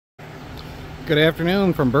Good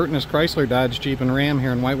afternoon from Burton's Chrysler Dodge Jeep and Ram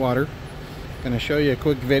here in Whitewater. Going to show you a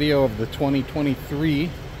quick video of the 2023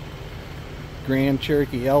 Grand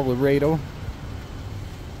Cherokee El Laredo.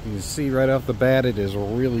 You can see right off the bat it is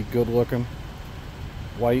really good looking.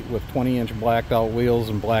 White with 20-inch blacked out wheels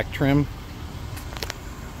and black trim.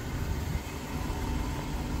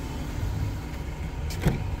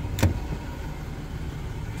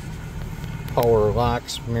 Power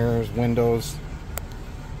locks, mirrors, windows,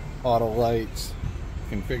 auto lights,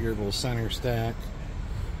 configurable center stack,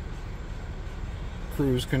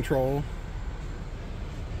 cruise control,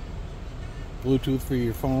 Bluetooth for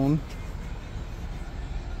your phone,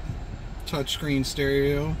 touchscreen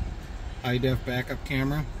stereo, high def backup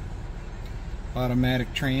camera,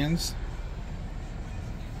 automatic trans,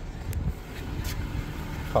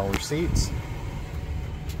 power seats.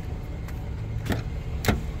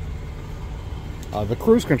 The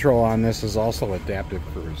cruise control on this is also adaptive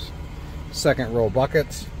cruise. Second row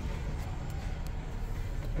buckets.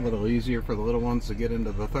 A little easier for the little ones to get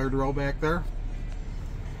into the third row back there.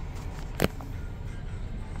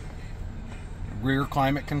 Rear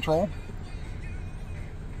climate control.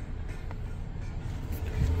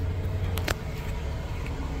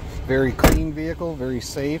 Very clean vehicle, very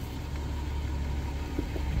safe.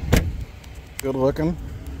 Good looking.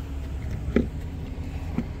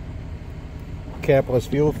 Capless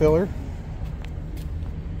fuel filler.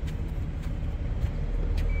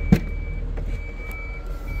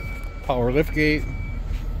 Power liftgate.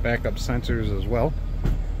 Backup sensors as well.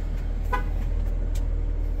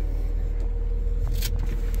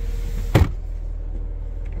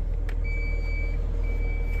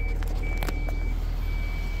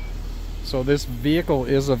 So this vehicle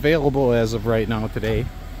is available as of right now today.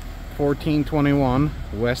 1421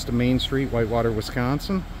 West Main Street, Whitewater,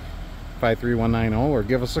 Wisconsin. 53190, or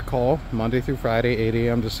give us a call Monday through Friday, 8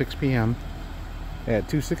 a.m. to 6 p.m. at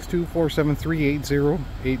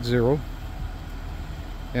 262-473-8080.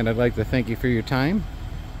 And I'd like to thank you for your time,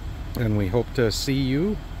 and we hope to see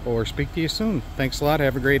you or speak to you soon. Thanks a lot.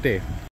 Have a great day.